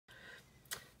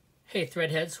Hey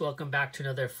threadheads, welcome back to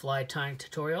another fly tying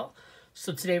tutorial.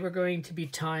 So today we're going to be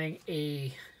tying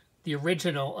the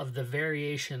original of the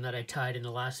variation that I tied in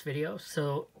the last video.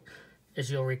 So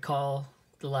as you'll recall,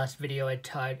 the last video I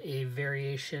tied a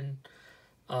variation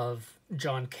of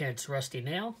John Kent's Rusty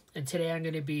Nail, and today I'm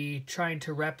going to be trying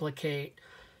to replicate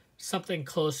something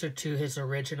closer to his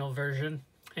original version,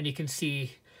 and you can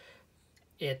see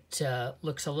it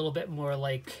looks a little bit more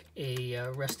like a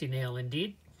Rusty Nail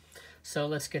indeed. So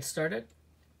let's get started.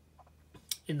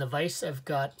 In the vise, I've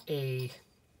got a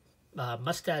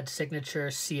Mustad Signature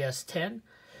CS10,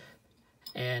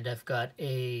 and I've got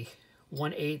a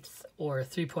 1/8 or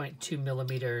 3.2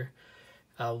 millimeter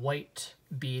white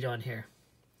bead on here.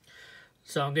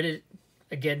 So I'm going to,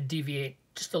 again, deviate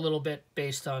just a little bit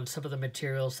based on some of the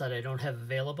materials that I don't have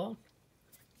available.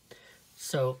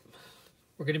 So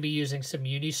we're going to be using some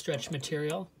UNI-Stretch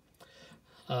material.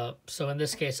 So in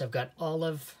this case, I've got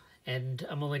olive, and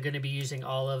I'm only going to be using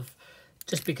olive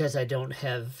just because I don't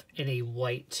have any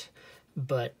white,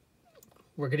 but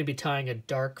we're going to be tying a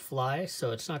dark fly, so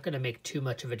it's not going to make too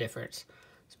much of a difference.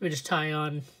 So we just tie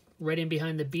on right in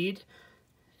behind the bead,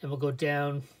 and we'll go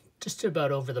down just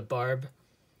about over the barb,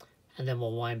 and then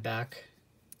we'll wind back.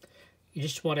 You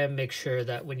just want to make sure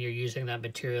that when you're using that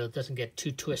material, it doesn't get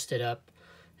too twisted up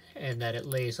and that it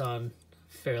lays on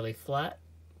fairly flat.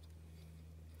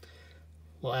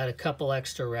 We'll add a couple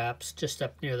extra wraps just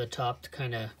up near the top to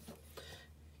kind of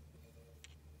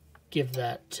give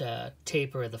that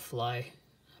taper of the fly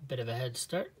a bit of a head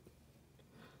start.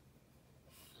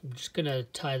 I'm just going to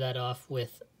tie that off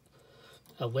with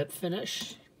a whip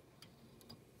finish.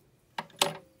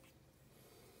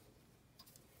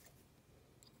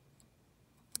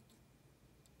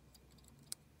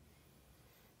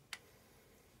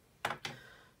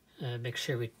 Make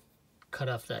sure we cut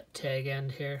off that tag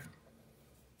end here.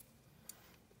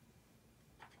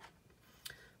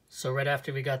 So right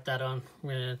after we got that on,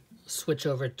 we're going to switch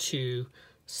over to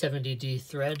 70D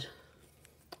thread,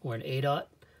 or an 8/0,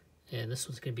 and this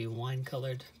one's going to be wine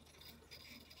colored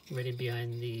right in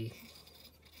behind the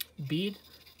bead.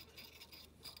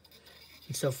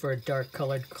 And so for a dark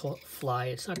colored fly,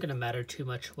 it's not going to matter too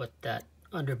much what that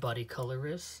underbody color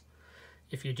is.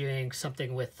 If you're doing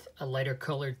something with a lighter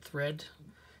colored thread,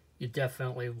 you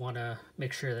definitely want to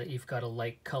make sure that you've got a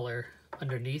light color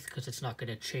underneath, because it's not going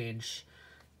to change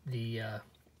the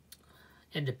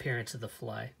end appearance of the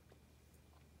fly.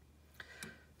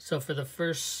 So for the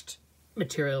first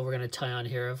material we're going to tie on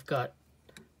here, I've got,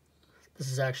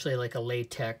 this is actually like a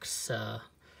latex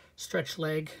stretch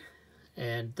leg,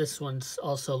 and this one's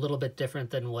also a little bit different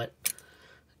than what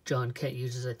John Kent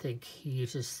uses. I think he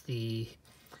uses the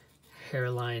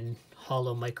hairline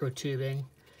hollow micro tubing.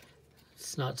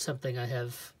 It's not something I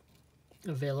have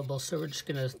available, so we're just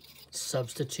going to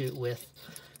substitute with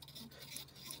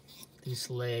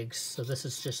these legs. So this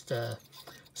is just a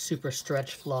super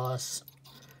stretch floss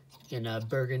in a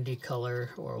burgundy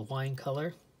color or a wine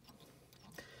color.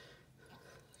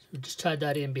 So we just tied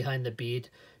that in behind the bead,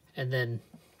 and then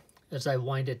as I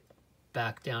wind it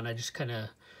back down, I just kind of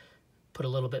put a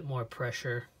little bit more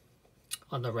pressure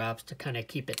on the wraps to kind of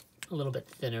keep it a little bit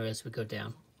thinner as we go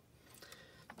down.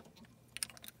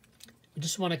 We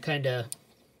just want to kind of,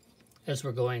 as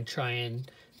we're going, try and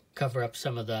cover up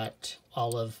some of that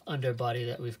olive underbody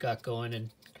that we've got going and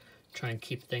try and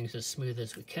keep things as smooth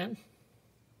as we can.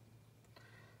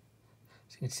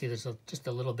 As you can see, there's just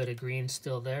a little bit of green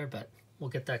still there, but we'll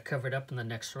get that covered up in the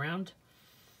next round.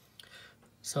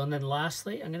 So, and then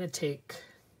lastly, I'm going to take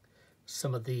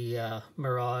some of the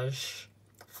Mirage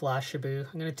Flashaboo.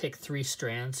 I'm going to take 3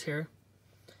 strands here,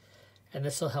 and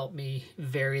this will help me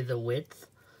vary the width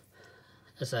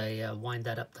as I wind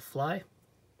that up the fly.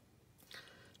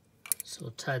 So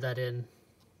we'll tie that in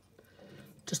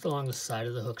just along the side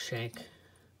of the hook shank.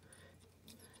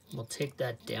 We'll take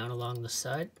that down along the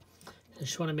side. I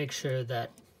just want to make sure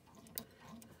that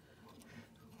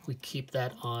we keep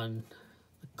that on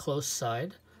the close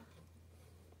side.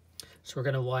 So we're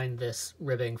going to wind this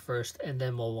ribbing first, and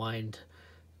then we'll wind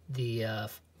the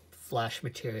flash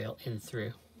material in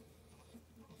through.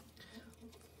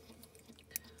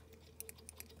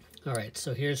 Alright,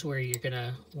 so here's where you're going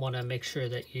to want to make sure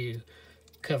that you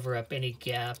cover up any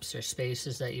gaps or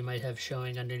spaces that you might have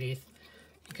showing underneath.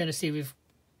 You kind of see we've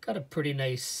got a pretty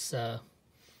nice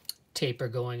taper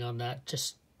going on that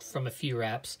just from a few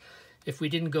wraps. If we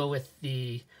didn't go with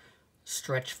the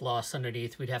stretch floss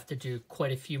underneath, we'd have to do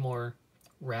quite a few more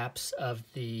wraps of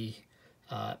the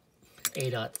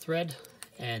 8/0 thread,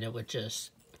 and it would just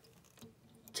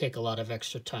take a lot of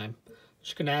extra time.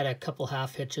 Just going to add a couple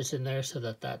half hitches in there so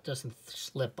that that doesn't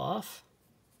slip off.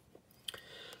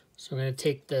 So So I'm going to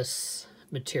take this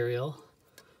material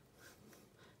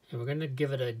and we're going to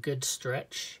give it a good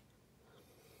stretch.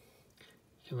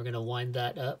 And we're going to wind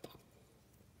that up.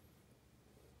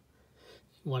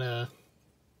 You want a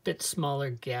bit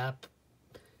smaller gap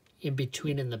in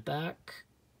between in the back.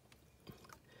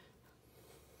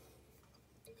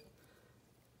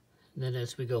 And then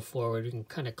as we go forward, we can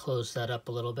kind of close that up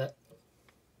a little bit.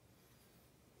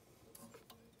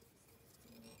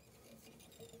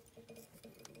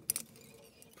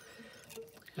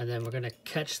 And then we're going to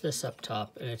catch this up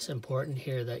top, and it's important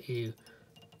here that you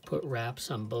put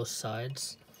wraps on both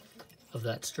sides of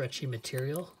that stretchy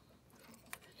material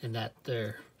and that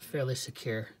they're fairly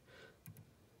secure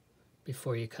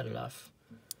before you cut it off.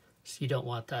 So you don't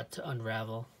want that to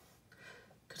unravel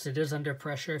because it is under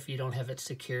pressure. If you don't have it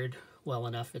secured well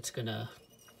enough, it's going to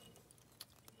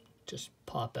just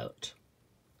pop out.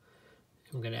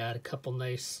 I'm going to add a couple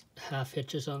nice half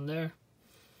hitches on there.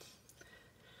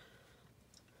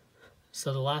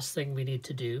 So the last thing we need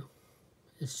to do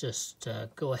is just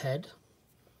go ahead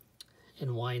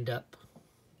and wind up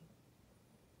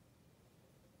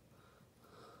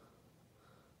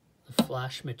the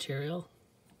flash material.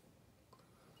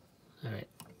 All right.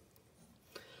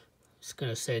 Just going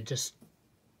to say just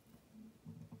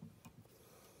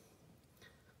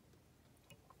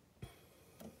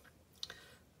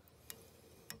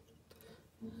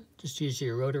use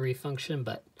your rotary function,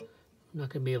 but I'm not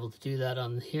going to be able to do that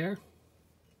on here.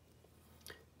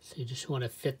 So you just want to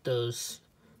fit those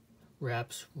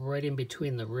wraps right in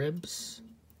between the ribs.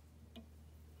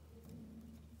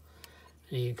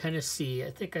 And you can kind of see,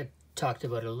 I think I talked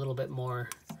about it a little bit more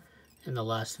in the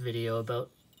last video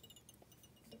about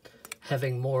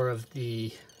having more of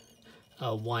the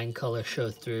wine color show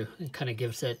through. It kind of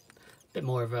gives it a bit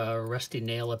more of a rusty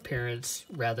nail appearance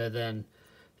rather than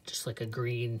just like a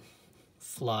green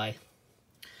fly.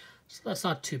 So that's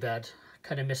not too bad.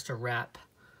 Kind of missed a wrap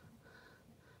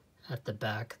at the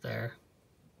back there,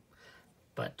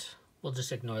 but we'll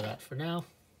just ignore that for now.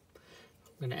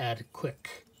 I'm going to add a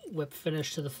quick whip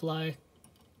finish to the fly.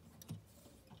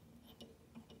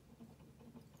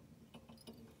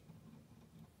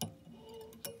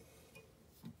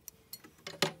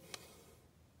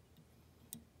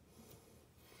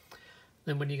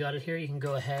 Then when you got it here, you can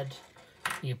go ahead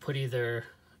and you put either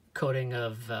coating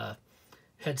of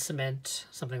head cement,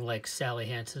 something like Sally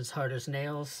Hansen's Hard as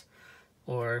Nails,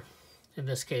 or in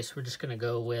this case, we're just going to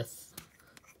go with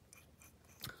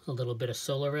a little bit of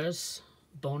Solarez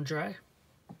Bonedry.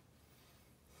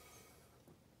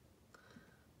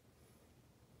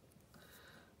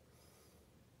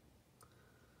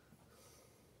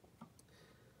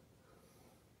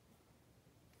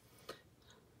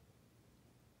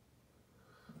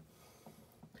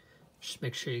 Just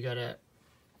make sure you got a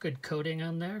good coating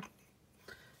on there.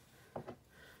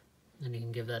 Then you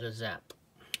can give that a zap.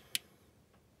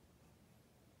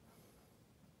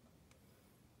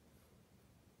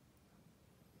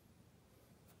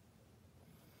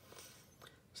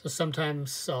 So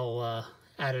sometimes I'll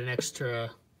add an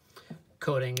extra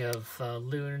coating of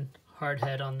Loon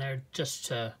hardhead on there just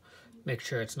to make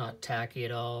sure it's not tacky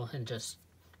at all and just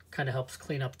kind of helps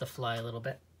clean up the fly a little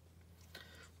bit.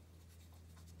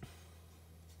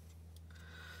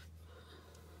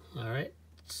 All right,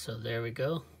 so there we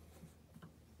go.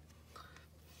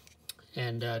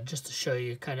 And just to show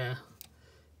you kind of,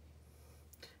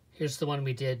 here's the one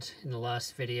we did in the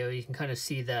last video. You can kind of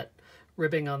see that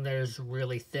ribbing on there is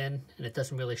really thin and it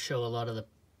doesn't really show a lot of the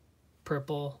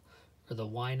purple or the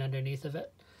wine underneath of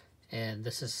it. And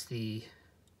this is the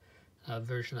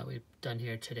version that we've done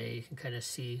here today. You can kind of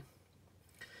see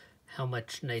how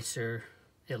much nicer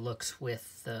it looks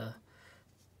with a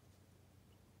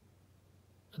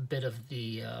bit of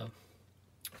the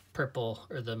purple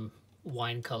or the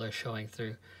wine color showing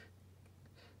through.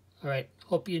 All right,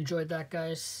 hope you enjoyed that,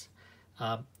 guys.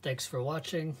 Thanks for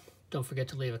watching. Don't forget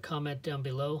to leave a comment down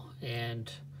below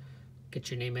and get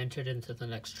your name entered into the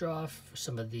next draw for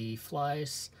some of the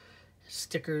flies,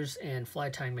 stickers, and fly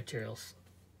tying materials.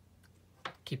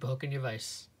 Keep a hook in your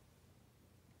vise.